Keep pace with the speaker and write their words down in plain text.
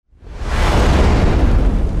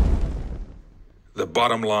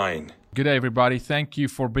Bottom Line. Good day, everybody. Thank you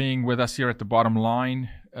for being with us here at The Bottom Line.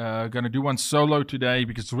 Going to do one solo today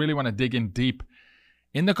because I really want to dig in deep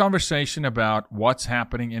in the conversation about what's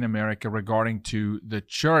happening in America regarding to the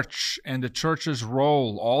church and the church's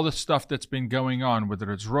role, all the stuff that's been going on, whether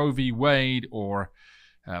it's Roe v. Wade or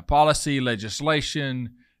policy,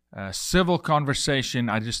 legislation, civil conversation.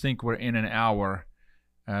 I just think we're in an hour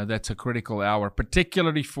that's a critical hour,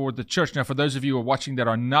 particularly for the church. Now, for those of you who are watching that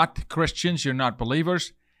are not Christians, you're not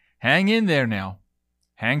believers, hang in there now.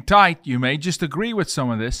 Hang tight. You may just agree with some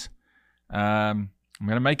of this. I'm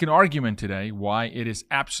going to make an argument today why it is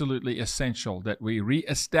absolutely essential that we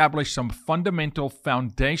reestablish some fundamental,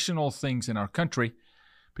 foundational things in our country,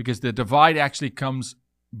 because the divide actually comes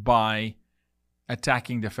by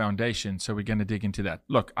attacking the foundation. So we're going to dig into that.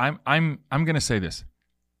 Look, I'm going to say this.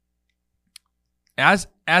 As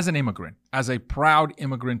an immigrant, as a proud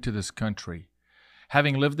immigrant to this country,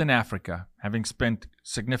 having lived in Africa, having spent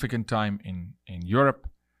significant time in Europe,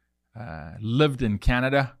 lived in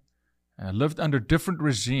Canada, lived under different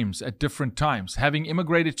regimes at different times, having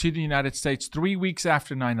immigrated to the United States 3 weeks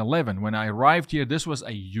after 9/11. When I arrived here, this was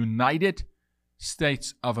a United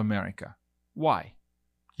States of America. Why?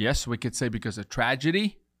 Yes, we could say because of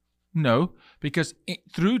tragedy. No, because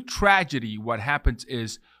through tragedy, what happens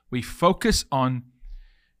is we focus on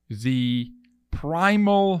the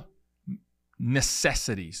primal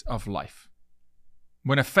necessities of life.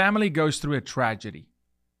 When a family goes through a tragedy,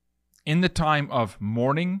 in the time of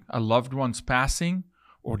mourning a loved one's passing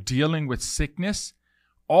or dealing with sickness,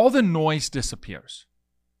 all the noise disappears.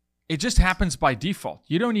 It just happens by default.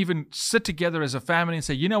 You don't even sit together as a family and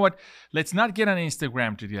say, you know what, let's not get on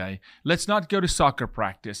Instagram today. Let's not go to soccer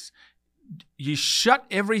practice. You shut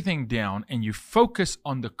everything down and you focus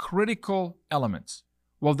on the critical elements.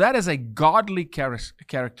 Well, that is a godly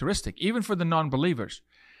characteristic, even for the non-believers.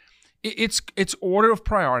 It's order of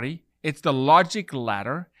priority. It's the logic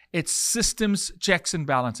ladder. It's systems, checks, and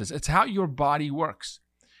balances. It's how your body works.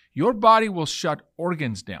 Your body will shut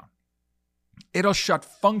organs down. It'll shut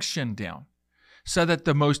function down so that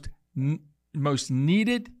the most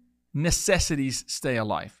needed necessities stay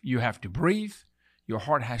alive. You have to breathe. Your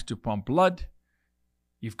heart has to pump blood.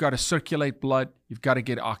 You've got to circulate blood. You've got to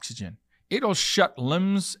get oxygen. It'll shut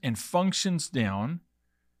limbs and functions down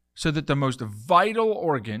so that the most vital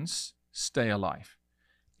organs stay alive.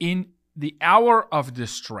 In the hour of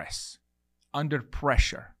distress, under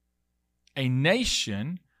pressure, a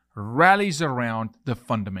nation rallies around the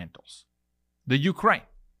fundamentals. The Ukraine.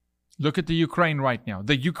 Look at the Ukraine right now.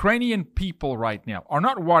 The Ukrainian people right now are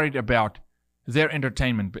not worried about their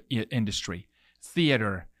entertainment industry,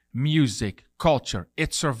 theater, music, culture.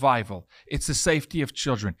 It's survival. It's the safety of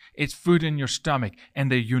children. It's food in your stomach.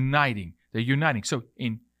 And they're uniting. So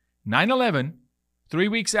in 9/11, 3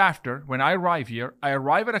 weeks after, when I arrive here, I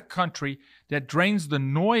arrive at a country that drains the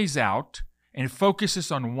noise out and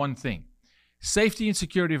focuses on one thing: safety and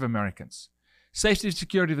security of Americans, safety and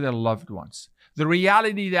security of their loved ones, the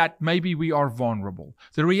reality that maybe we are vulnerable,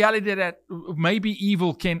 the reality that maybe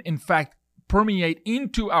evil can, in fact, permeate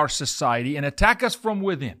into our society and attack us from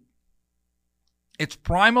within. It's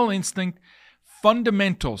primal instinct,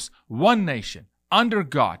 fundamentals, one nation, under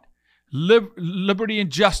God, liberty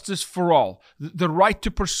and justice for all, the right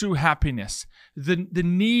to pursue happiness, the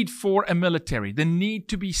need for a military, the need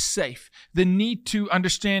to be safe, the need to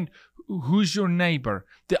understand who's your neighbor,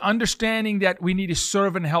 the understanding that we need to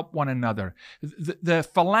serve and help one another, the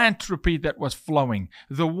philanthropy that was flowing,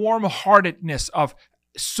 the warm-heartedness of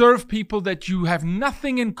serve people that you have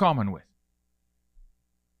nothing in common with.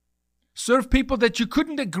 Serve people that you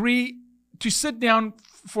couldn't agree to sit down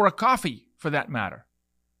for a coffee, for that matter.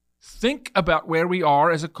 Think about where we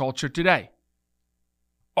are as a culture today.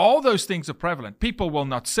 All those things are prevalent. People will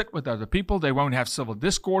not sit with other people. They won't have civil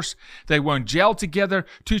discourse. They won't gel together.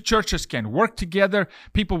 Two churches can work together.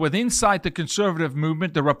 People within inside the conservative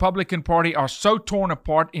movement, the Republican Party, are so torn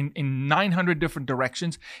apart in 900 different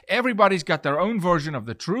directions. Everybody's got their own version of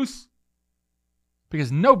the truth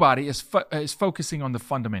because nobody is focusing on the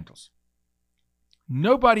fundamentals.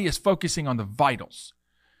 Nobody is focusing on the vitals.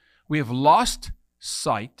 We have lost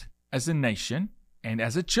sight as a nation and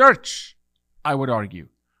as a church, I would argue,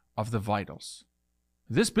 of the vitals.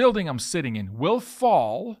 This building I'm sitting in will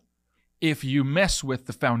fall if you mess with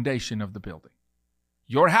the foundation of the building.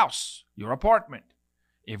 Your house, your apartment.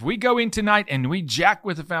 If we go in tonight and we jack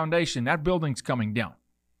with the foundation, that building's coming down.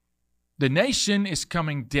 The nation is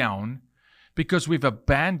coming down because we've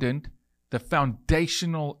abandoned the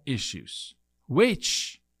foundational issues,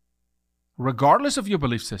 which, regardless of your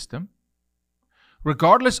belief system,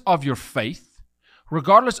 regardless of your faith,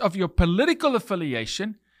 regardless of your political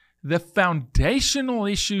affiliation, the foundational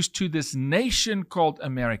issues to this nation called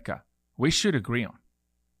America, we should agree on.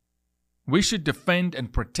 We should defend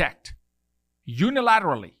and protect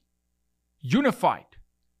unilaterally, unified,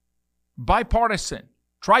 bipartisan,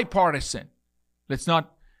 tripartisan. Let's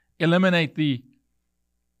not eliminate the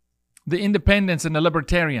independents and the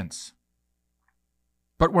libertarians.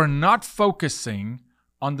 But we're not focusing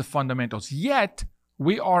on the fundamentals. Yet,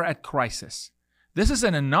 we are at crisis. This is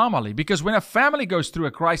an anomaly because when a family goes through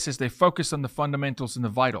a crisis, they focus on the fundamentals and the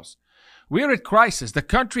vitals. We're at crisis. The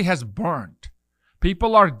country has burned.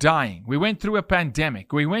 People are dying. We went through a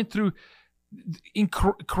pandemic. We went through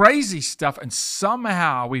crazy stuff, and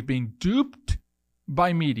somehow we've been duped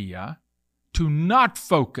by media to not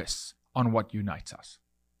focus on what unites us,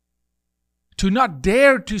 to not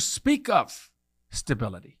dare to speak of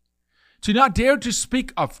stability, to not dare to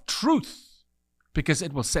speak of truth, because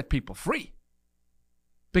it will set people free.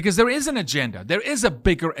 Because there is an agenda. There is a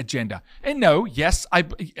bigger agenda. And no, yes, I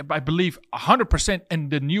believe 100% in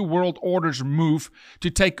the New World Order's move to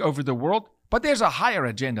take over the world. But there's a higher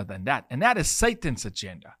agenda than that. And that is Satan's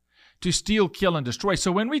agenda. To steal, kill, and destroy.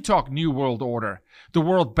 So when we talk New World Order, the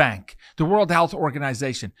World Bank, the World Health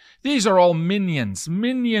Organization, these are all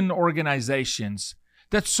minion organizations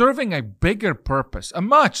that's serving a bigger purpose, a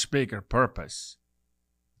much bigger purpose.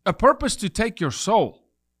 A purpose to take your soul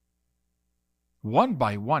one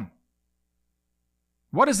by one.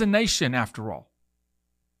 What is a nation, after all?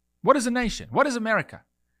 What is a nation? What is America?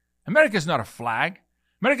 America is not a flag.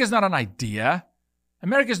 America is not an idea.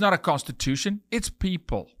 America is not a constitution. It's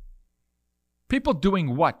people. People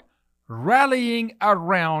doing what? Rallying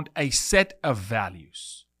around a set of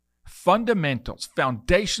values, fundamentals,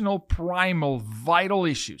 foundational, primal, vital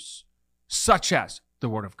issues, such as the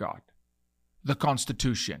Word of God, the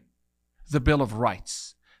Constitution, the Bill of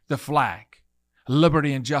Rights, the flag,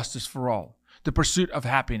 liberty and justice for all, the pursuit of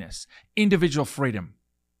happiness, individual freedom,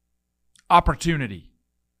 opportunity,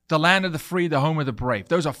 the land of the free, the home of the brave.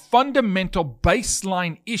 Those are fundamental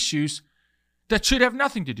baseline issues that should have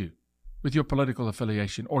nothing to do with your political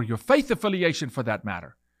affiliation or your faith affiliation for that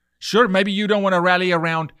matter. Sure, maybe you don't want to rally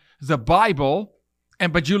around the Bible,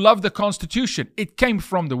 but you love the Constitution. It came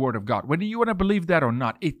from the Word of God. Whether you want to believe that or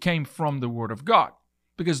not, it came from the Word of God.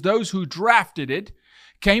 Because those who drafted it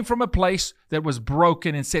came from a place that was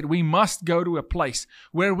broken and said we must go to a place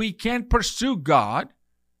where we can pursue God,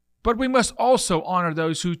 but we must also honor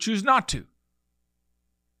those who choose not to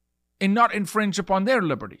and not infringe upon their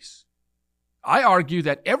liberties. I argue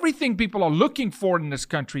that everything people are looking for in this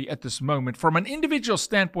country at this moment, from an individual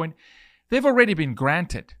standpoint, they've already been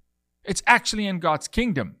granted. It's actually in God's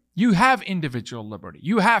kingdom. You have individual liberty.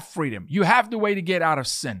 You have freedom. You have the way to get out of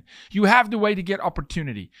sin. You have the way to get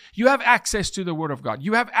opportunity. You have access to the Word of God.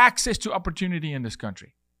 You have access to opportunity in this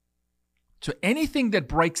country. So anything that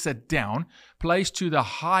breaks it down plays to the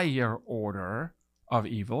higher order of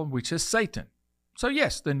evil, which is Satan. So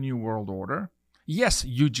yes, the New World Order. Yes,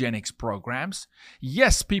 eugenics programs.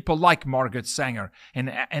 Yes, people like Margaret Sanger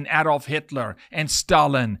and Adolf Hitler and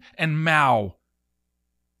Stalin and Mao.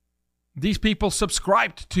 These people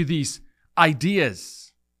subscribed to these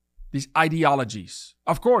ideas, these ideologies,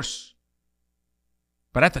 of course.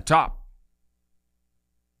 But at the top,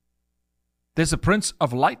 there's a prince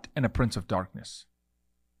of light and a prince of darkness.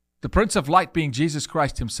 The prince of light being Jesus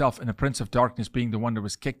Christ himself, and the prince of darkness being the one that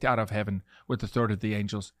was kicked out of heaven with a third of the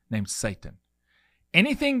angels, named Satan.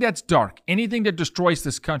 Anything that's dark, anything that destroys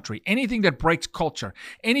this country, anything that breaks culture,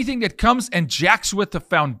 anything that comes and jacks with the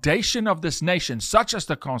foundation of this nation, such as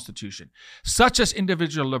the Constitution, such as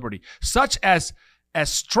individual liberty, such as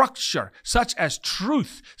structure, such as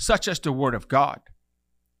truth, such as the Word of God,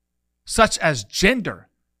 such as gender,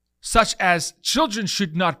 such as children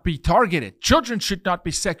should not be targeted, children should not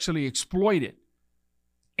be sexually exploited.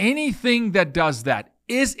 Anything that does that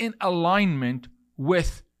is in alignment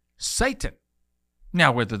with Satan.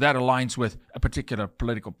 Now, whether that aligns with a particular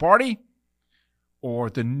political party or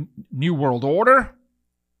the New World Order,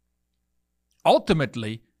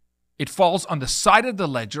 ultimately, it falls on the side of the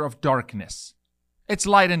ledger of darkness. It's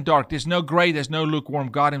light and dark. There's no gray. There's no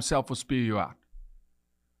lukewarm. God himself will spew you out.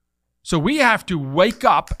 So we have to wake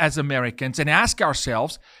up as Americans and ask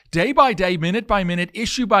ourselves, day by day, minute by minute,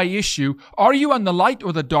 issue by issue, are you on the light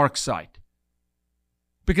or the dark side?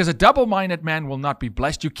 Because a double-minded man will not be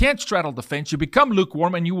blessed. You can't straddle the fence. You become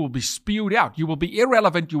lukewarm and you will be spewed out. You will be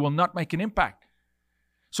irrelevant. You will not make an impact.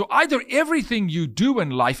 So either everything you do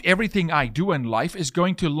in life, everything I do in life is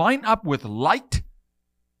going to line up with light,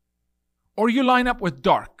 or you line up with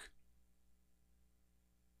dark.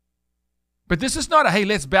 But this is not a, hey,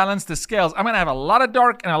 let's balance the scales. I'm going to have a lot of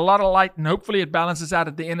dark and a lot of light, and hopefully it balances out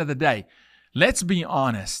at the end of the day. Let's be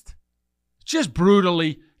honest. Just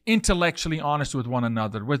brutally, intellectually honest with one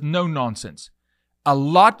another, with no nonsense. A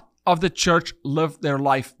lot of the church live their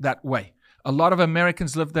life that way. A lot of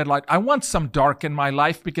Americans live their life. I want some dark in my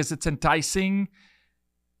life because it's enticing,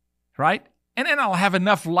 right? And then I'll have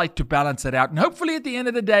enough light to balance it out. And hopefully at the end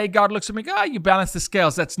of the day, God looks at me and goes, you balance the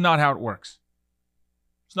scales. That's not how it works.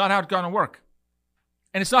 It's not how it's going to work.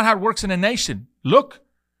 And it's not how it works in a nation. Look.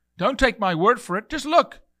 Don't take my word for it. Just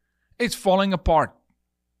look. It's falling apart.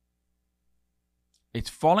 It's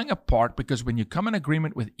falling apart because when you come in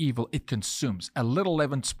agreement with evil, it consumes. A little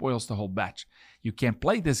leaven spoils the whole batch. You can't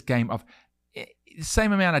play this game of the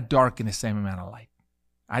same amount of dark and the same amount of light.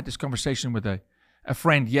 I had this conversation with a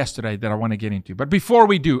friend yesterday that I want to get into. But before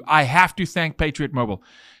we do, I have to thank Patriot Mobile.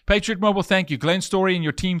 Patriot Mobile, thank you. Glenn Story and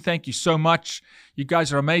your team, thank you so much. You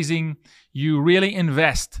guys are amazing. You really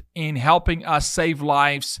invest in helping us save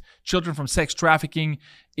lives, children from sex trafficking.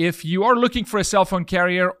 If you are looking for a cell phone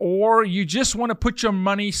carrier or you just want to put your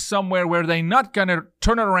money somewhere where they're not going to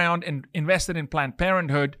turn it around and invest it in Planned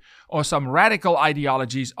Parenthood or some radical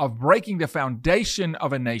ideologies of breaking the foundation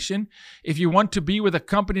of a nation, if you want to be with a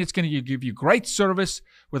company that's going to give you great service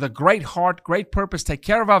with a great heart, great purpose, take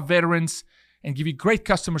care of our veterans, and give you great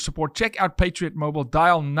customer support, check out Patriot Mobile.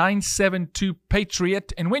 Dial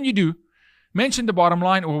 972-PATRIOT. And when you do, mention the bottom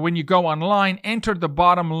line, or when you go online, enter the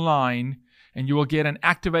bottom line, and you will get an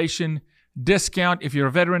activation discount. If you're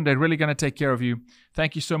a veteran, they're really going to take care of you.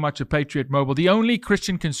 Thank you so much to Patriot Mobile, the only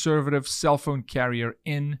Christian conservative cell phone carrier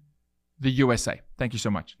in the USA. Thank you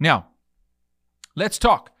so much. Now, let's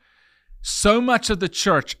talk. So much of the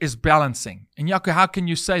church is balancing. And Jaco, how can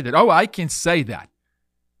you say that? Oh, I can say that.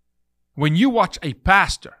 When you watch a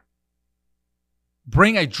pastor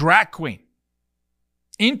bring a drag queen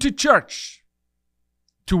into church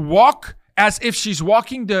to walk as if she's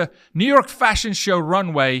walking the New York fashion show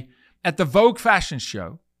runway at the Vogue fashion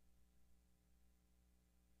show,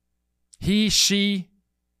 he, she,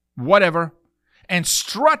 whatever, and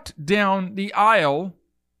strut down the aisle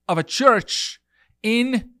of a church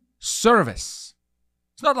in service.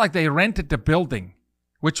 It's not like they rented the building,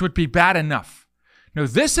 which would be bad enough. No,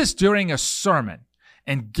 this is during a sermon,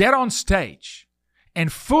 and get on stage and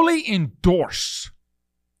fully endorse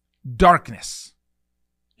darkness.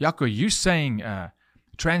 Jaco, you saying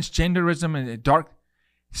transgenderism and dark?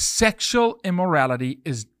 Sexual immorality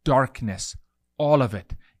is darkness. All of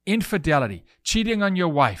it. Infidelity, cheating on your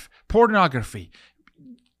wife, pornography,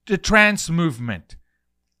 the trans movement,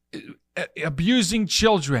 abusing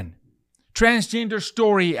children, transgender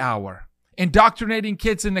story hour, indoctrinating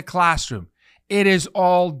kids in the classroom. It is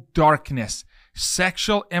all darkness.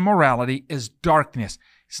 Sexual immorality is darkness.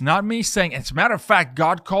 It's not me saying, as a matter of fact,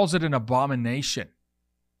 God calls it an abomination.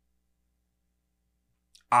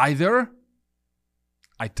 Either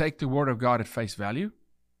I take the word of God at face value,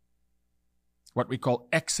 what we call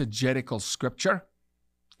exegetical scripture.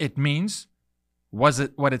 It means what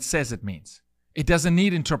it says it means. It doesn't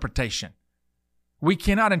need interpretation. We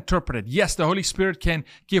cannot interpret it. Yes, the Holy Spirit can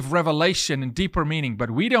give revelation and deeper meaning,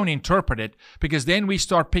 but we don't interpret it because then we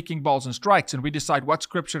start picking balls and strikes and we decide what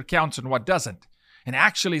scripture counts and what doesn't. And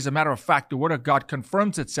actually, as a matter of fact, the Word of God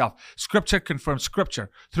confirms itself. Scripture confirms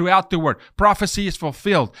Scripture throughout the Word. Prophecy is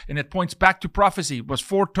fulfilled, and it points back to prophecy. It was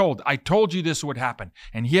foretold. I told you this would happen,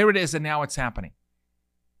 and here it is, and now it's happening.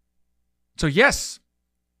 So yes,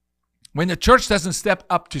 when the church doesn't step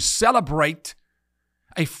up to celebrate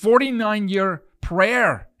a 49-year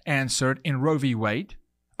prayer answered in Roe v. Wade,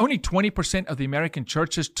 only 20% of the American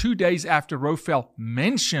churches 2 days after Roe fell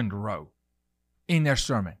mentioned Roe in their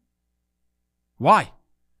sermon. Why?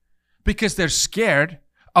 Because they're scared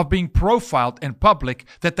of being profiled in public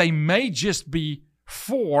that they may just be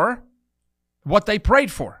for what they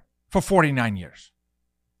prayed for 49 years.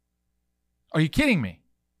 Are you kidding me?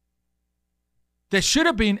 There should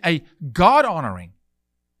have been a God-honoring,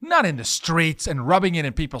 not in the streets and rubbing it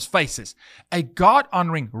in people's faces, a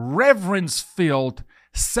God-honoring, reverence-filled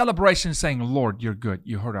celebration saying, Lord, you're good.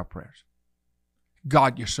 You heard our prayers.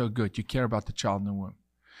 God, you're so good. You care about the child in the womb.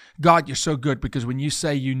 God, you're so good because when you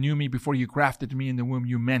say you knew me before you crafted me in the womb,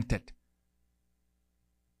 you meant it.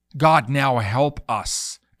 God, now help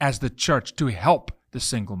us as the church to help the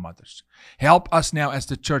single mothers. Help us now as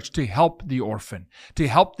the church to help the orphan, to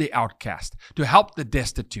help the outcast, to help the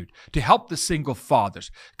destitute, to help the single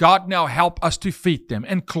fathers. God, now help us to feed them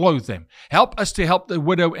and clothe them. Help us to help the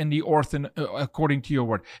widow and the orphan according to your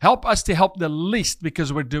word. Help us to help the least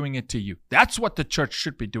because we're doing it to you. That's what the church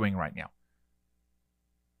should be doing right now.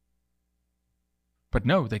 But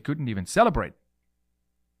no, they couldn't even celebrate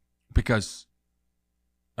because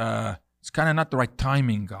it's kind of not the right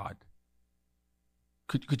timing, God.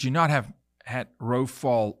 Could you not have had Roe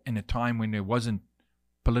fall in a time when there wasn't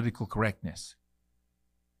political correctness?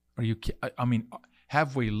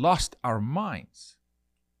 Have we lost our minds?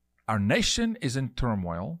 Our nation is in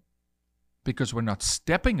turmoil because we're not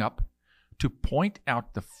stepping up to point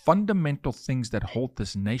out the fundamental things that hold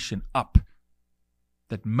this nation up,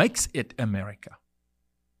 that makes it America.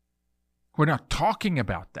 We're not talking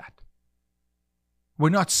about that. We're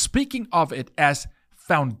not speaking of it as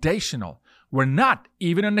foundational. We're not,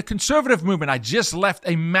 even in the conservative movement. I just left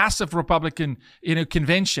a massive Republican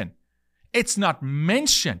convention. It's not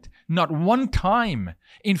mentioned, not one time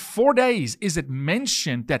in 4 days is it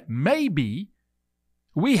mentioned that maybe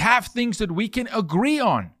we have things that we can agree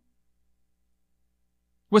on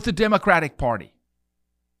with the Democratic Party.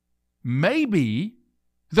 Maybe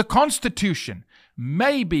the Constitution,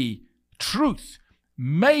 maybe truth,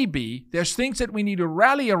 maybe there's things that we need to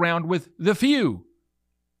rally around with the few,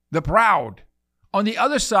 the proud, on the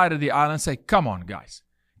other side of the aisle and say, come on, guys.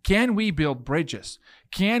 Can we build bridges?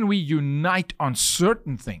 Can we unite on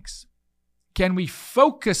certain things? Can we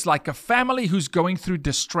focus like a family who's going through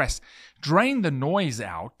distress? Drain the noise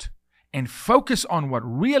out and focus on what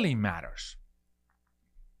really matters.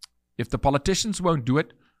 If the politicians won't do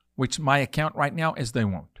it, which my account right now is they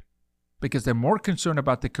won't, because they're more concerned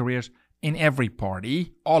about the careers in every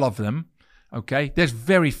party, all of them, okay? There's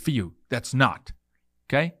very few that's not,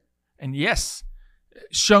 okay? And yes,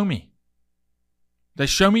 show me. They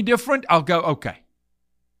show me different, I'll go, okay.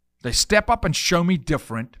 They step up and show me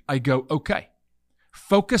different, I go, okay.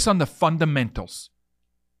 Focus on the fundamentals.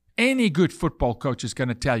 Any good football coach is going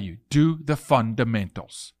to tell you, do the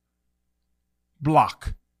fundamentals.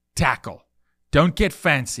 Block, tackle. Don't get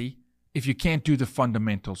fancy if you can't do the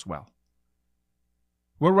fundamentals well.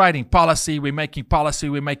 We're writing policy, we're making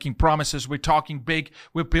promises, we're talking big,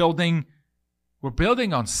 we're building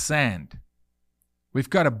on sand. We've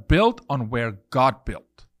got to build on where God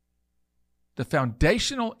built. The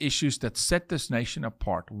foundational issues that set this nation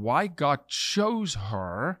apart, why God chose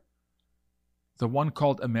her, the one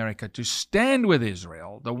called America, to stand with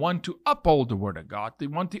Israel, the one to uphold the Word of God, the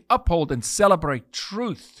one to uphold and celebrate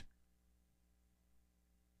truth.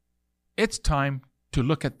 It's time to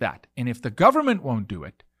look at that. And if the government won't do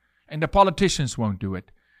it, and the politicians won't do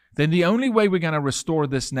it, then the only way we're going to restore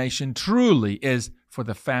this nation truly is for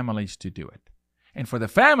the families to do it. And for the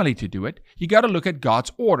family to do it, you got to look at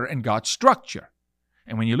God's order and God's structure.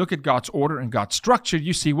 And when you look at God's order and God's structure,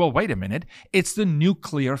 you see, well, wait a minute, it's the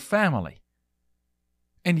nuclear family.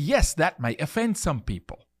 And yes, that may offend some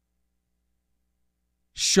people.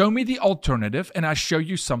 Show me the alternative, and I show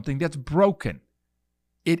you something that's broken.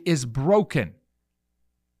 It is broken.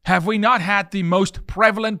 Have we not had the most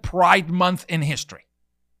prevalent Pride Month in history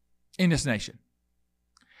in this nation?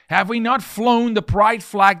 Have we not flown the pride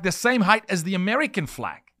flag the same height as the American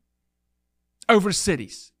flag over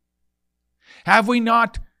cities? Have we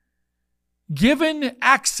not given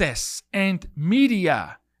access and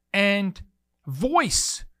media and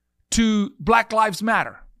voice to Black Lives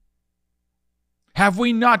Matter? Have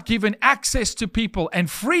we not given access to people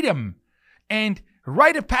and freedom and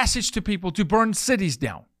rite of passage to people to burn cities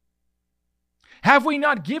down? Have we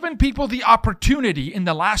not given people the opportunity in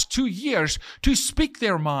the last 2 years to speak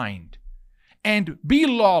their mind and be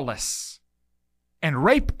lawless and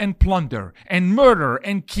rape and plunder and murder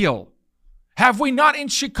and kill? Have we not in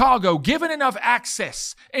Chicago given enough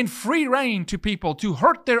access and free rein to people to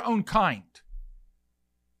hurt their own kind?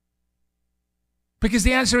 Because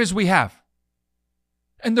the answer is we have.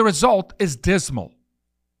 And the result is dismal.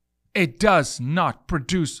 It does not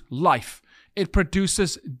produce life. It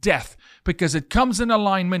produces death because it comes in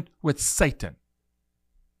alignment with Satan.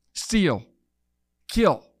 Steal,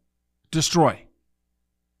 kill, destroy.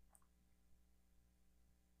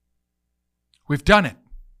 We've done it.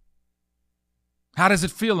 How does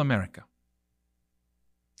it feel, America?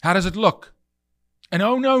 How does it look? And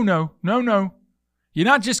oh, no. You're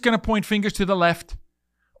not just going to point fingers to the left,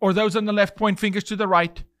 or those on the left point fingers to the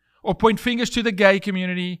right, or point fingers to the gay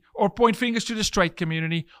community, or point fingers to the straight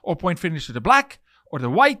community, or point fingers to the black or the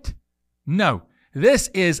white. No, this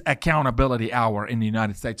is accountability hour in the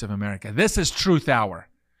United States of America. This is truth hour.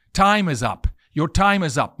 Time is up. Your time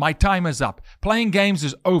is up. My time is up. Playing games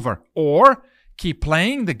is over. Or keep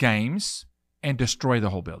playing the games and destroy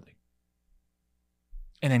the whole building.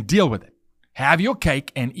 And then deal with it. Have your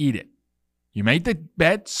cake and eat it. You made the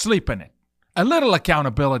bed, sleep in it. A little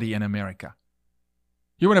accountability in America.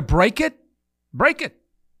 You want to break it? Break it.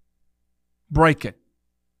 Break it.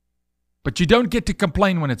 But you don't get to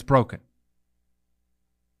complain when it's broken.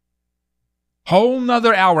 Whole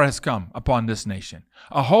nother hour has come upon this nation.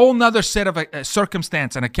 A whole nother set of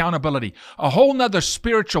circumstance and accountability. A whole nother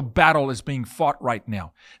spiritual battle is being fought right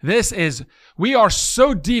now. We are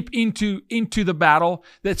so deep into the battle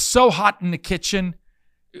that's so hot in the kitchen.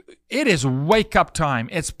 It is wake up time.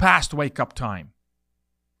 It's past wake up time.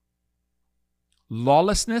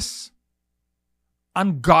 Lawlessness,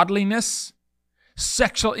 ungodliness,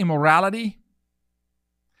 sexual immorality,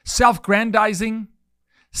 self-grandizing,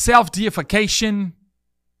 self-deification,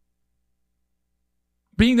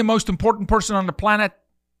 being the most important person on the planet,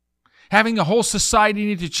 having a whole society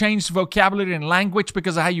need to change vocabulary and language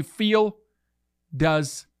because of how you feel,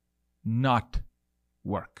 does not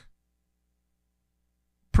work.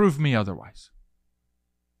 Prove me otherwise.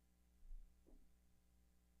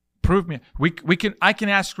 Prove me. I can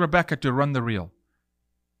ask Rebecca to run the reel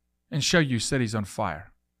and show you cities on fire.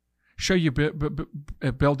 Show you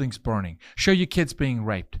buildings burning. Show you kids being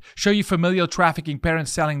raped. Show you familial trafficking,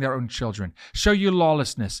 parents selling their own children. Show you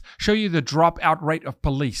lawlessness. Show you the dropout rate of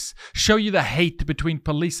police. Show you the hate between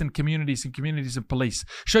police and communities and police.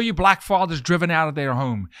 Show you black fathers driven out of their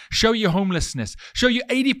home. Show you homelessness. Show you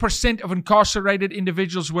 80% of incarcerated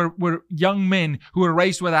individuals were young men who were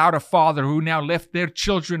raised without a father, who now left their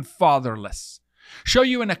children fatherless. Show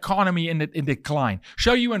you an economy in decline.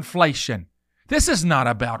 Show you inflation. This is not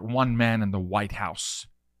about one man in the White House.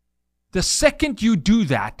 The second you do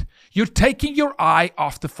that, you're taking your eye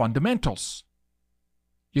off the fundamentals.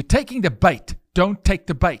 You're taking the bait. Don't take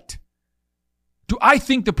the bait. Do I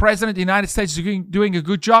think the President of the United States is doing a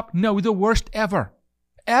good job? No, the worst ever.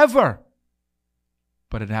 Ever.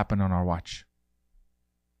 But it happened on our watch.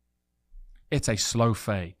 It's a slow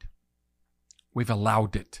fade. We've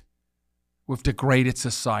allowed it. We've degraded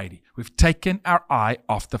society. We've taken our eye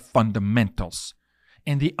off the fundamentals.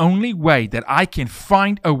 And the only way that I can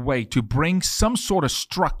find a way to bring some sort of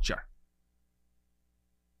structure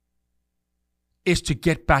is to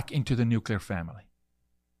get back into the nuclear family.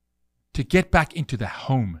 To get back into the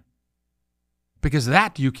home. Because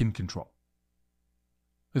that you can control.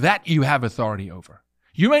 That you have authority over.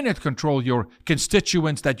 You may not control your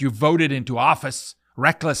constituents that you voted into office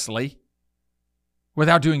recklessly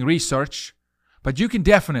without doing research. But you can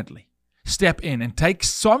definitely step in and take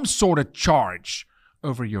some sort of charge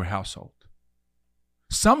over your household.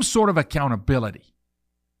 Some sort of accountability.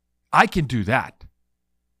 I can do that.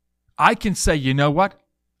 I can say, you know what?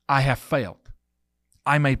 I have failed.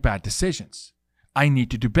 I made bad decisions. I need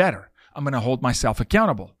to do better. I'm going to hold myself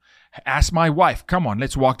accountable. Ask my wife, come on,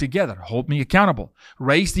 let's walk together. Hold me accountable.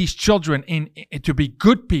 Raise these children to be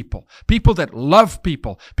good people. People that love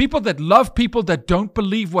people. People that love people that don't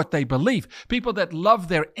believe what they believe. People that love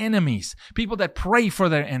their enemies. People that pray for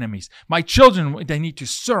their enemies. My children, they need to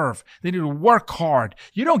serve. They need to work hard.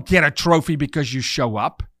 You don't get a trophy because you show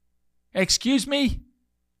up. Excuse me?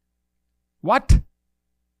 What?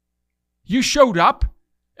 You showed up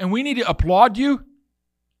and we need to applaud you?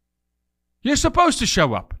 You're supposed to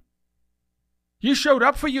show up. You showed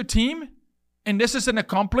up for your team, and this is an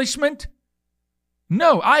accomplishment?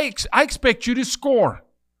 No, I expect you to score.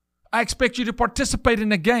 I expect you to participate in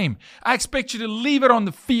the game. I expect you to leave it on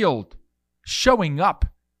the field. Showing up.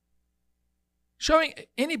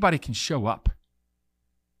 Anybody can show up.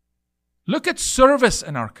 Look at service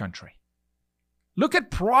in our country. Look at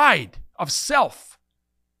pride of self.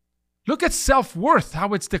 Look at self-worth,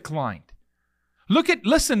 how it's declined.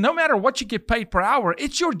 Listen, no matter what you get paid per hour,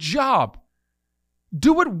 it's your job.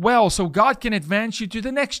 Do it well so God can advance you to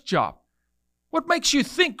the next job. What makes you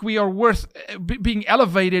think we are worth being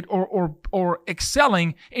elevated or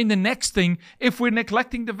excelling in the next thing if we're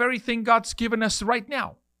neglecting the very thing God's given us right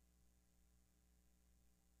now?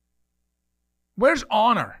 Where's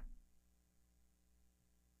honor?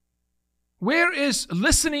 Where is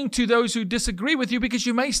listening to those who disagree with you because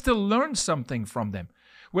you may still learn something from them?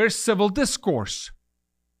 Where's civil discourse?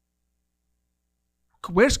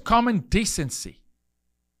 Where's common decency?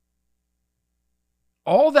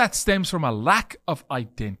 All that stems from a lack of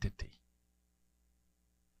identity.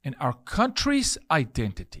 And our country's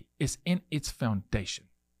identity is in its foundation.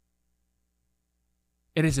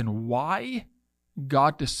 It is in why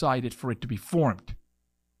God decided for it to be formed.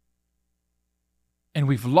 And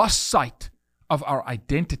we've lost sight of our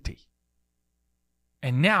identity.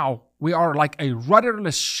 And now we are like a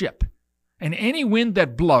rudderless ship. And any wind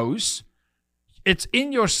that blows, it's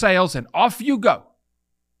in your sails and off you go.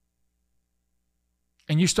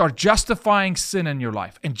 And you start justifying sin in your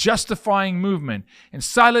life and justifying movement and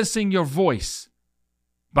silencing your voice,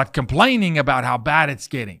 but complaining about how bad it's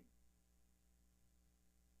getting.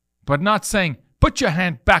 But not saying, put your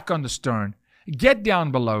hand back on the stern, get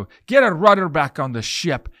down below, get a rudder back on the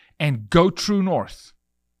ship, and go true north.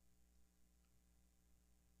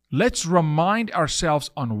 Let's remind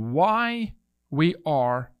ourselves on why we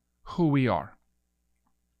are who we are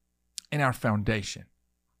in our foundation.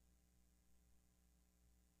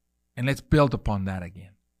 And let's build upon that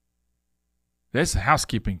again. There's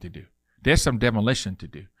housekeeping to do. There's some demolition to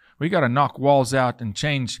do. We got to knock walls out and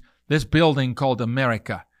change. This building called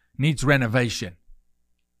America needs renovation.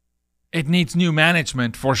 It needs new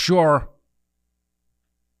management for sure.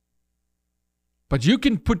 But you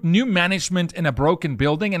can put new management in a broken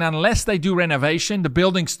building, and unless they do renovation, the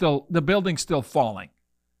building's still falling.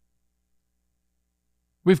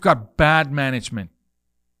 We've got bad management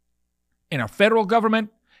in our federal government,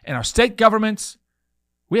 in our state governments.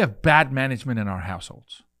 We have bad management in our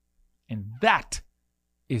households, and that's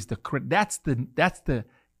the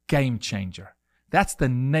game changer. That's the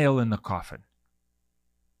nail in the coffin.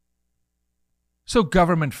 So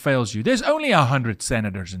government fails you. There's only 100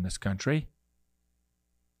 senators in this country.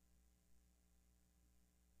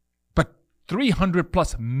 But 300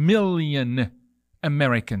 plus million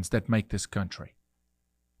Americans that make this country.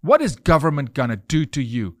 What is government going to do to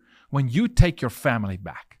you when you take your family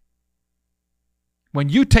back? When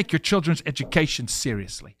you take your children's education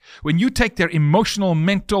seriously, when you take their emotional,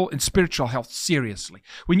 mental, and spiritual health seriously,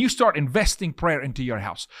 when you start investing prayer into your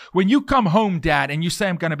house, when you come home, Dad, and you say,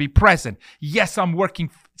 I'm going to be present. Yes, I'm working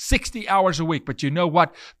 60 hours a week, but you know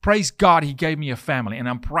what? Praise God, He gave me a family, and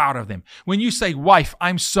I'm proud of them. When you say, wife,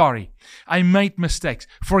 I'm sorry. I made mistakes.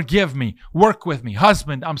 Forgive me. Work with me.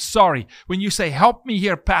 Husband, I'm sorry. When you say, help me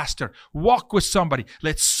here, Pastor. Walk with somebody.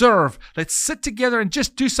 Let's serve. Let's sit together and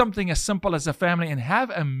just do something as simple as a family and have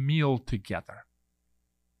a meal together.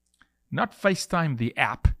 Not FaceTime the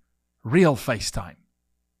app, real FaceTime.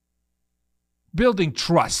 Building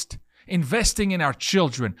trust. Investing in our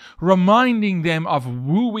children, reminding them of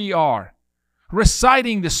who we are,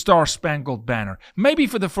 reciting the Star-Spangled Banner. Maybe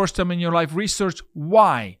for the first time in your life, research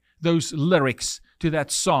why those lyrics to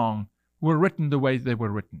that song were written the way they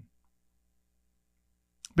were written.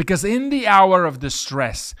 Because in the hour of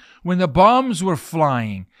distress, when the bombs were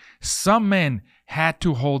flying, some men had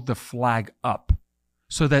to hold the flag up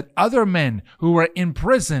so that other men who were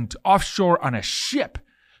imprisoned offshore on a ship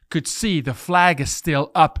could see the flag is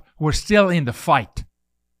still up. We're still in the fight.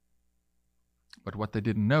 But what they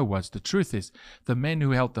didn't know was, the truth is, the men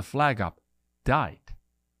who held the flag up died.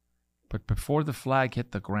 But before the flag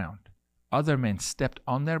hit the ground, other men stepped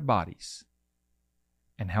on their bodies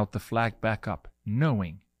and held the flag back up,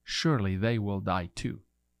 knowing surely they will die too.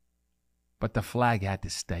 But the flag had to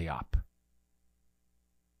stay up.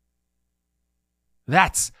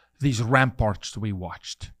 That's these ramparts we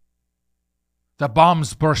watched. The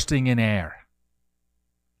bombs bursting in air.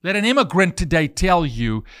 Let an immigrant today tell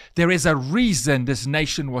you there is a reason this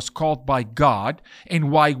nation was called by God and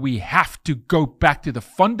why we have to go back to the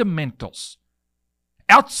fundamentals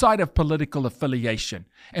outside of political affiliation.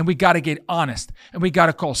 And we got to get honest. And we got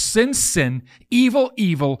to call sin, sin, evil,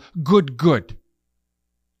 evil, good, good.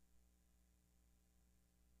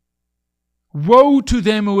 Woe to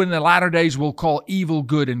them who in the latter days will call evil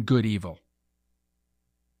good and good evil.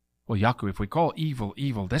 Well, Yaku, if we call evil,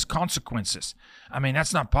 evil, there's consequences. I mean,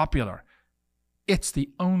 that's not popular. It's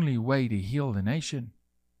the only way to heal the nation.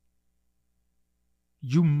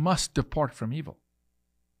 You must depart from evil.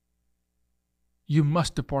 You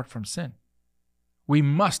must depart from sin. We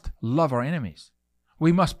must love our enemies.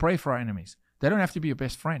 We must pray for our enemies. They don't have to be your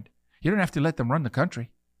best friend. You don't have to let them run the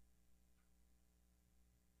country.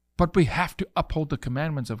 But we have to uphold the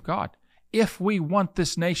commandments of God if we want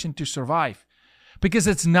this nation to survive. Because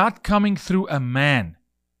it's not coming through a man.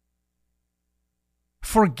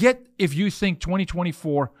 Forget if you think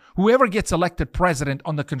 2024, whoever gets elected president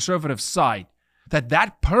on the conservative side,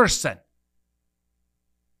 that person,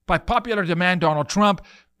 by popular demand, Donald Trump,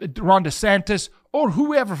 Ron DeSantis, or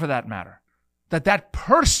whoever for that matter, that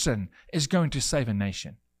person is going to save a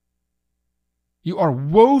nation. You are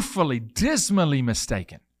woefully, dismally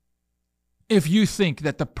mistaken if you think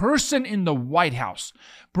that the person in the White House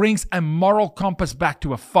brings a moral compass back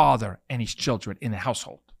to a father and his children in the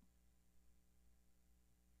household.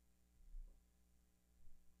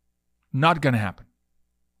 Not going to happen.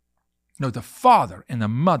 No, the father and the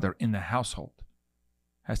mother in the household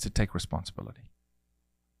has to take responsibility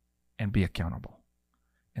and be accountable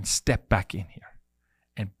and step back in here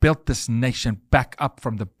and build this nation back up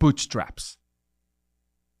from the bootstraps.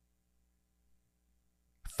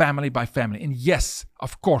 Family by family. And yes,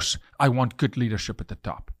 of course, I want good leadership at the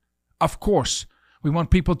top. Of course, we want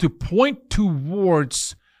people to point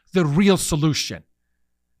towards the real solution.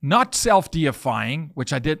 Not self-deifying,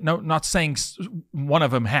 which I did not saying one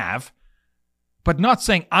of them have, But not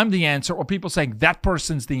saying I'm the answer, or people saying that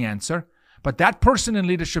person's the answer, but that person in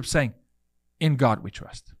leadership saying, in God we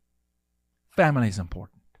trust. Family is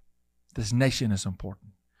important. This nation is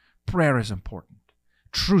important. Prayer is important.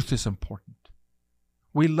 Truth is important.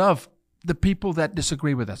 We love the people that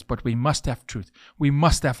disagree with us, but we must have truth. We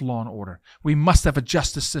must have law and order. We must have a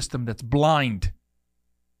justice system that's blind.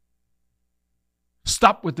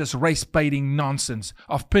 Stop with this race-baiting nonsense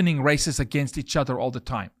of pinning races against each other all the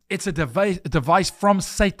time. It's a device from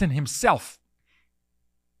Satan himself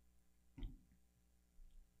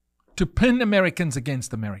to pin Americans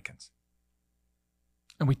against Americans.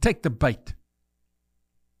 And we take the bait.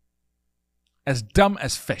 As dumb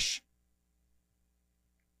as fish.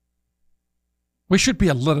 We should be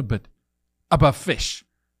a little bit above fish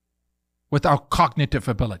with our cognitive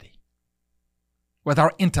ability, with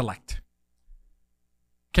our intellect.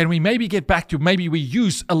 Can we maybe get back to maybe we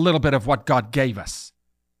use a little bit of what God gave us?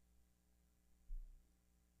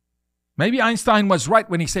 Maybe Einstein was right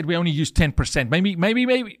when he said we only use 10%.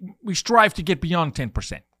 Maybe we strive to get beyond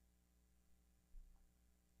 10%.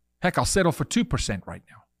 Heck, I'll settle for 2% right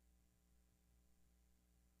now.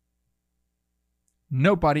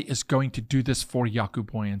 Nobody is going to do this for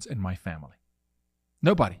Yakuboyans and my family.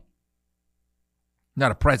 Nobody.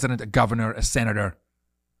 Not a president, a governor, a senator,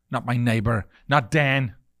 not my neighbor, not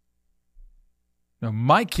Dan. No,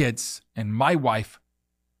 my kids and my wife,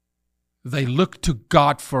 they look to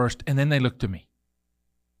God first and then they look to me.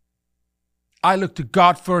 I look to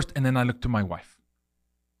God first and then I look to my wife.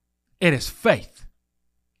 It is faith,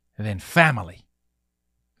 then family,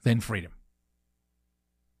 then freedom.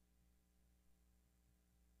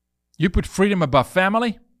 You put freedom above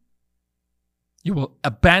family, you will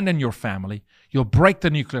abandon your family. You'll break the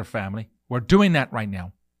nuclear family. We're doing that right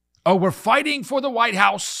now. Oh, we're fighting for the White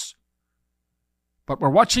House, but we're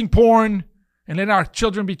watching porn and letting our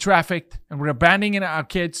children be trafficked, and we're abandoning our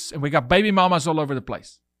kids, and we got baby mamas all over the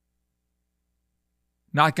place.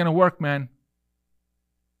 Not going to work, man.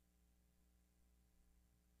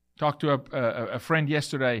 Talked to a friend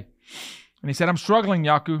yesterday, and he said, I'm struggling,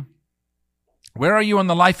 Yaku. Where are you on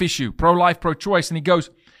the life issue? Pro-life, pro-choice? And he goes,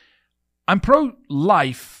 I'm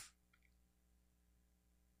pro-life,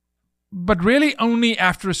 but really only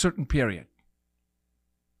after a certain period.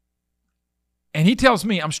 And he tells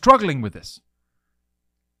me, I'm struggling with this.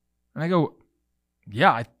 And I go,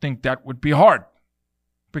 yeah, I think that would be hard.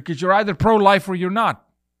 Because you're either pro-life or you're not.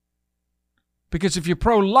 Because if you're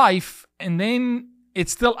pro-life and then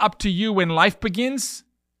it's still up to you when life begins,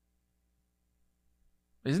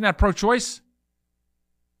 isn't that pro-choice?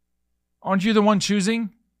 Aren't you the one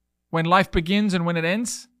choosing when life begins and when it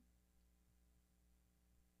ends?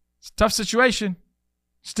 It's a tough situation.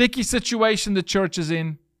 Sticky situation the church is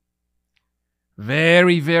in.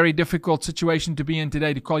 Very, very difficult situation to be in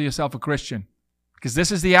today to call yourself a Christian. Because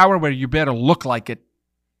this is the hour where you better look like it.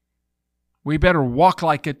 We better walk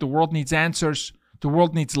like it. The world needs answers. The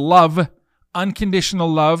world needs love. Unconditional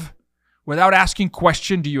love. Without asking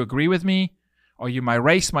question, do you agree with me? Are you my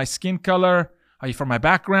race, my skin color? Are you from my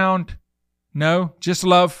background? No, just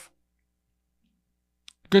love.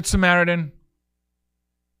 Good Samaritan.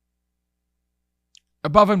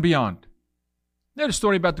 Above and beyond. You know the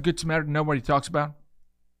story about the Good Samaritan? Know what he talks about?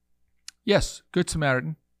 Yes, Good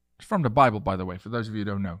Samaritan. It's from the Bible, by the way, for those of you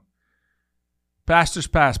who don't know. Pastors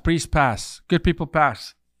pass, priests pass, good people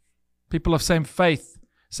pass. People of same faith,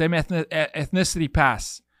 same ethnicity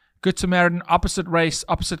pass. Good Samaritan, opposite race,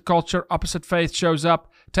 opposite culture, opposite faith shows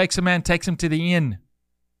up, takes a man, takes him to the inn.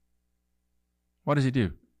 What does he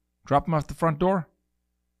do? Drop him off the front door?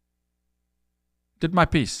 Did my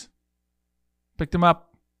piece. Picked him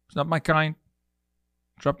up. He's not my kind.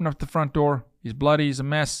 Drop him off the front door. He's bloody. He's a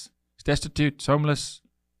mess. He's destitute. He's homeless.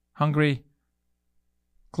 Hungry.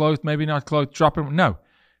 Clothed, maybe not clothed. Drop him. No.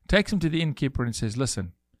 Takes him to the innkeeper and says,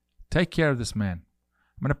 listen, take care of this man.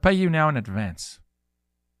 I'm going to pay you now in advance.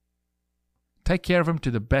 Take care of him to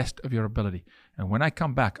the best of your ability. And when I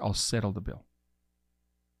come back, I'll settle the bill.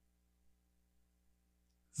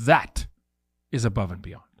 That is above and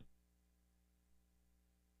beyond.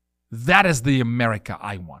 That is the America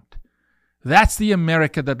I want. That's the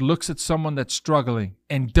America that looks at someone that's struggling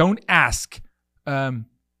and don't ask, are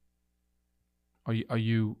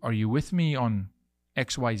you with me on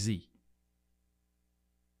XYZ?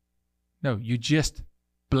 No, you just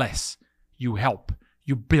bless, you help,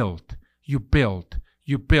 you build,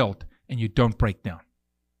 and you don't break down.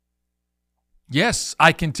 Yes,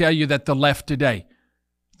 I can tell you that the left today,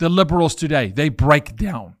 the liberals today, they break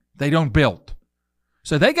down. They don't build.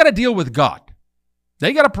 So they got to deal with God.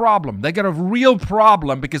 They got a problem. They got a real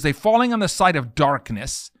problem because they're falling on the side of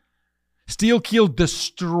darkness. Steal, kill,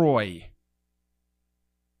 destroy.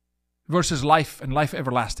 versus life and life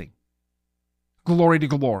everlasting. Glory to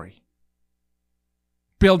glory.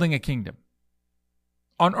 Building a kingdom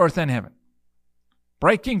on earth and heaven.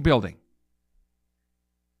 Breaking, building.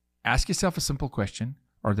 Ask yourself a simple question.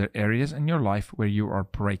 Are there areas in your life where you are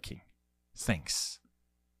breaking things?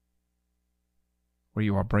 Where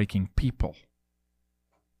you are breaking people?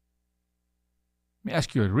 Let me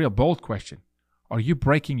ask you a real bold question. Are you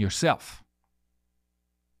breaking yourself?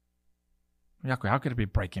 Jaco, how could it be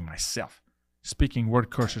breaking myself? Speaking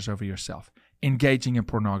word curses over yourself. Engaging in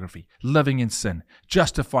pornography. Living in sin.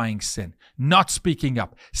 Justifying sin. Not speaking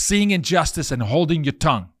up. Seeing injustice and holding your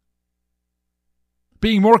tongue.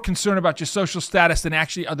 Being more concerned about your social status than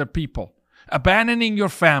actually other people. Abandoning your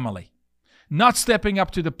family. Not stepping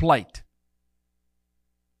up to the plate.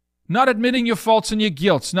 Not admitting your faults and your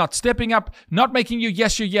guilts. Not stepping up. Not making you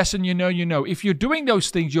yes, you're yes, and you know, you know. If you're doing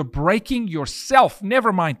those things, you're breaking yourself.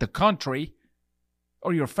 Never mind the country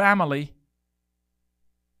or your family.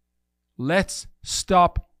 Let's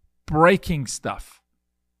stop breaking stuff.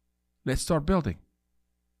 Let's start building.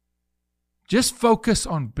 Just focus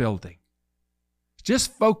on building.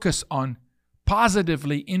 Just focus on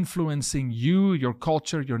positively influencing you, your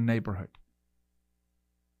culture, your neighborhood.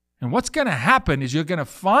 And what's going to happen is you're going to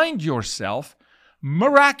find yourself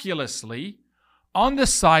miraculously on the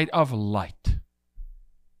side of light.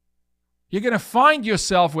 You're going to find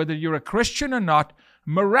yourself, whether you're a Christian or not,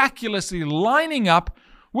 miraculously lining up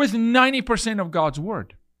with 90% of God's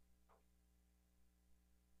Word.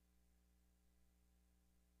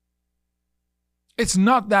 It's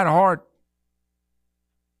not that hard.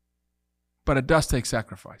 But it does take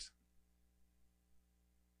sacrifice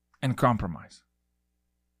and compromise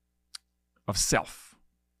of self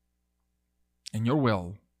and your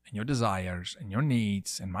will and your desires and your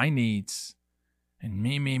needs and my needs and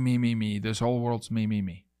me. This whole world's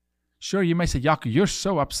me. Sure, you may say, Jaco, you're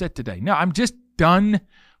so upset today. No, I'm just done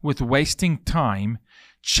with wasting time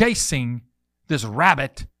chasing this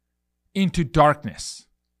rabbit into darkness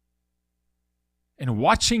and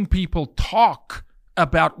watching people talk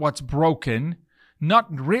about what's broken, not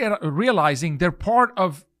realizing they're part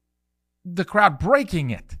of the crowd breaking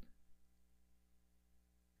it.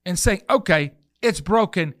 And saying, okay, it's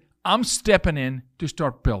broken. I'm stepping in to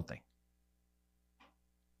start building.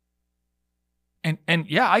 And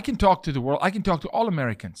yeah, I can talk to the world. I can talk to all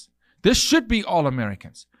Americans. This should be all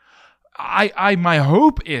Americans. My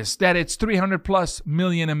hope is that it's 300 plus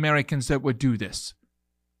million Americans that would do this.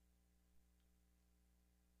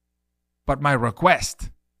 But my request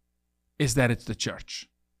is that it's the church.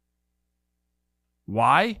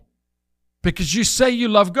 Why? Because you say you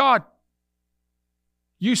love God.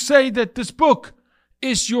 You say that this book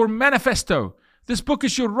is your manifesto. This book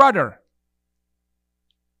is your rudder.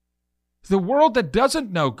 The world that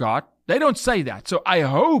doesn't know God, they don't say that. So I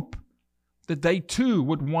hope that they too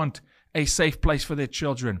would want a safe place for their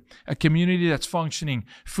children, a community that's functioning,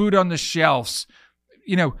 food on the shelves,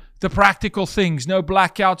 the practical things, no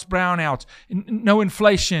blackouts, brownouts, no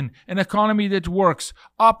inflation, an economy that works,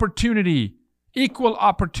 opportunity, equal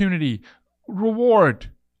opportunity,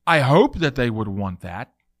 reward. I hope that they would want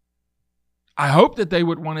that. I hope that they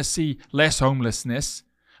would want to see less homelessness.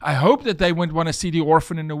 I hope that they would want to see the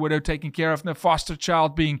orphan and the widow taken care of and the foster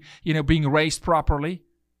child being raised properly.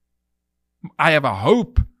 I have a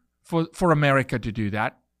hope for America to do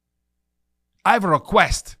that. I have a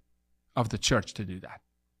request of the church to do that.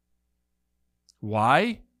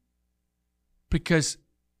 Why? Because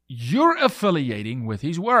you're affiliating with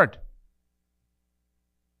His Word.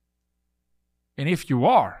 And if you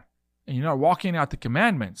are, and you're not walking out the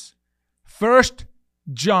commandments, 1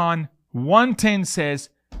 John 1:10 says,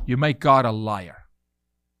 you make God a liar.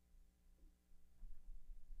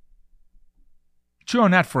 Chew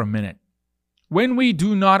on that for a minute. When we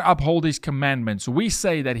do not uphold His commandments, we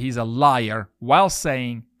say that He's a liar while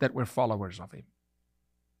saying that we're followers of Him.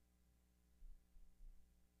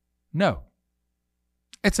 No.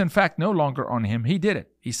 It's in fact no longer on Him. He did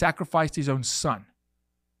it. He sacrificed His own Son.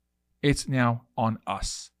 It's now on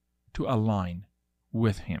us to align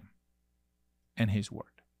with Him and His Word.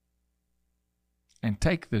 And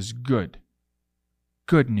take this good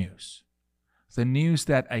news. The news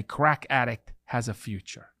that a crack addict has a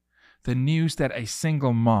future. The news that a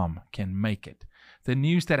single mom can make it. The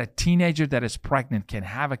news that a teenager that is pregnant can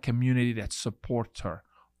have a community that supports her,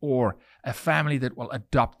 or a family that will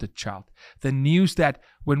adopt a child. The news that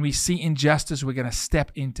when we see injustice, we're going to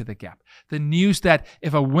step into the gap. The news that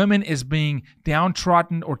if a woman is being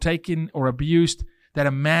downtrodden or taken or abused, that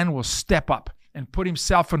a man will step up and put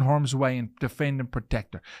himself in harm's way and defend and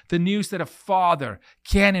protect her. The news that a father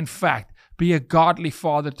can, in fact, be a godly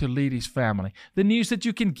father to lead his family. The news that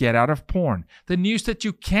you can get out of porn. The news that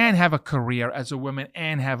you can have a career as a woman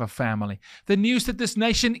and have a family. The news that this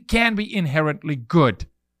nation can be inherently good.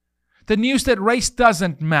 The news that race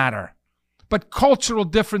doesn't matter, but cultural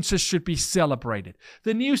differences should be celebrated.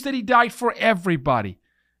 The news that he died for everybody.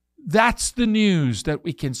 That's the news that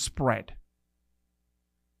we can spread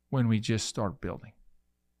when we just start building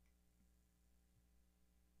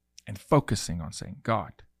and focusing on saying,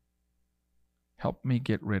 God, help me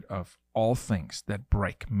get rid of all things that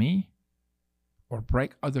break me or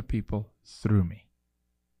break other people through me.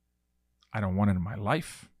 I don't want it in my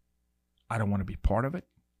life. I don't want to be part of it.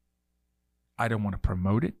 I don't want to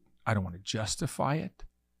promote it. I don't want to justify it.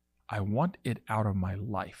 I want it out of my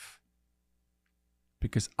life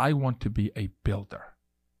because I want to be a builder.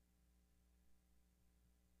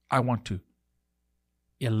 I want to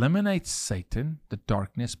eliminate Satan, the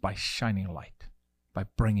darkness, by shining light, by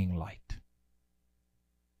bringing light.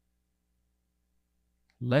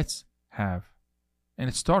 Let's have, and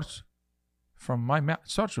it starts from my mouth,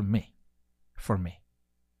 it starts with me, for me.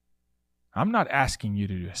 I'm not asking you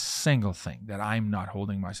to do a single thing that I'm not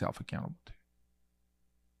holding myself accountable to.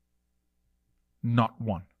 Not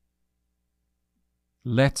one.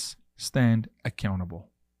 Let's stand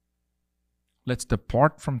accountable. Let's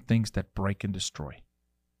depart from things that break and destroy.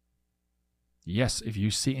 Yes, if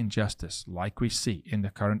you see injustice like we see in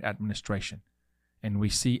the current administration, and we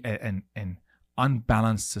see an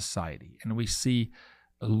unbalanced society, and we see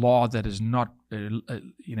a law that is not,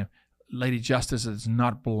 Lady Justice is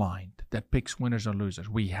not blind, that picks winners or losers,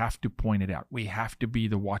 we have to point it out. We have to be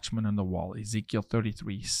the watchman on the wall, Ezekiel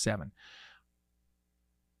 33:7.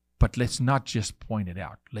 But let's not just point it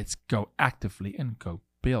out. Let's go actively and go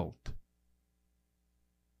build.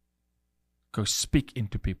 Go speak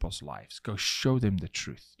into people's lives. Go show them the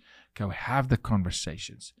truth. Go have the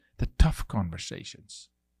conversations, the tough conversations,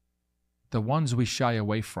 the ones we shy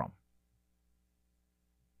away from.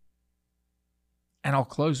 And I'll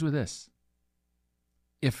close with this.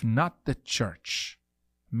 If not the church,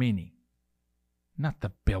 meaning not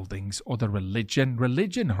the buildings or the religion.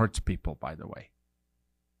 Religion hurts people, by the way.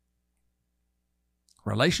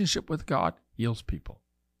 Relationship with God heals people.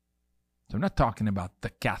 So I'm not talking about the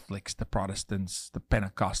Catholics, the Protestants, the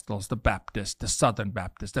Pentecostals, the Baptists, the Southern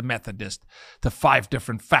Baptists, the Methodists, the 5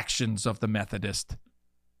 different factions of the Methodist.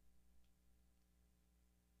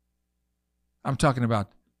 I'm talking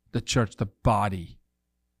about the church, the body,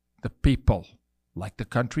 the people. Like the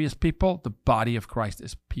country is people, the body of Christ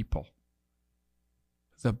is people.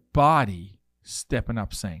 The body stepping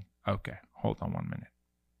up saying, okay, hold on 1 minute.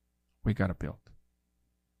 We got to build.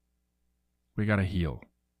 We got to heal.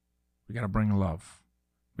 We got to bring love.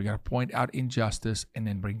 We got to point out injustice and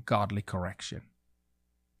then bring godly correction.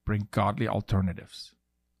 Bring godly alternatives.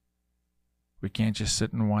 We can't just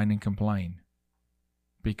sit and whine and complain.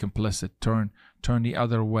 Be complicit. Turn the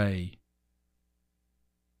other way.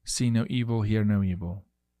 See no evil, hear no evil.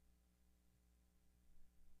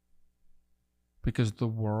 Because the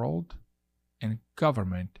world and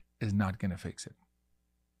government is not going to fix it.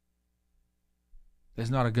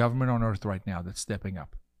 There's not a government on earth right now that's stepping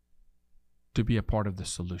up to be a part of the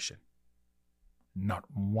solution. Not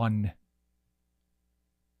one.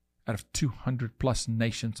 Out of 200 plus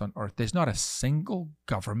nations on earth, there's not a single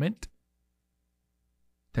government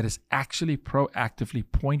that is actually proactively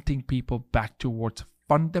pointing people back towards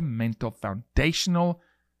fundamental, foundational,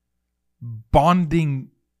 bonding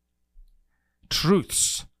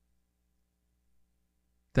truths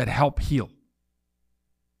that help heal.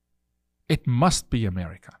 It must be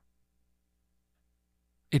America.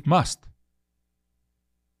 It must.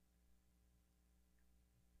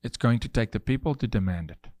 It's going to take the people to demand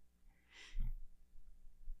it.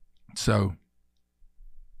 So,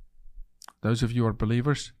 those of you who are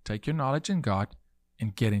believers, take your knowledge in God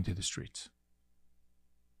and get into the streets.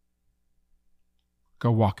 Go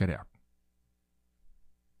walk it out.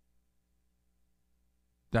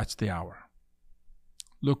 That's the hour.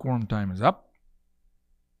 Lukewarm time is up.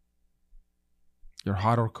 You're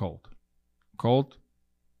hot or cold. Cold,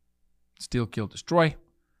 steal, kill, destroy.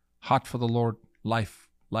 Hot for the Lord, life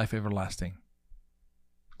everlasting.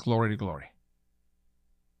 Glory to glory.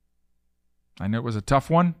 I know it was a tough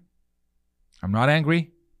one. I'm not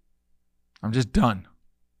angry. I'm just done.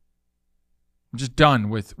 I'm just done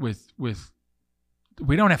with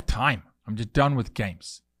we don't have time. I'm just done with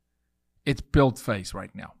games. It's build phase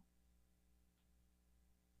right now.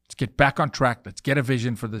 Let's get back on track. Let's get a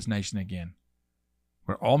vision for this nation again.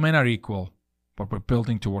 Where all men are equal, but we're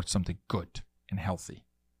building towards something good and healthy.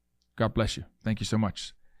 God bless you. Thank you so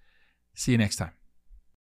much. See you next time.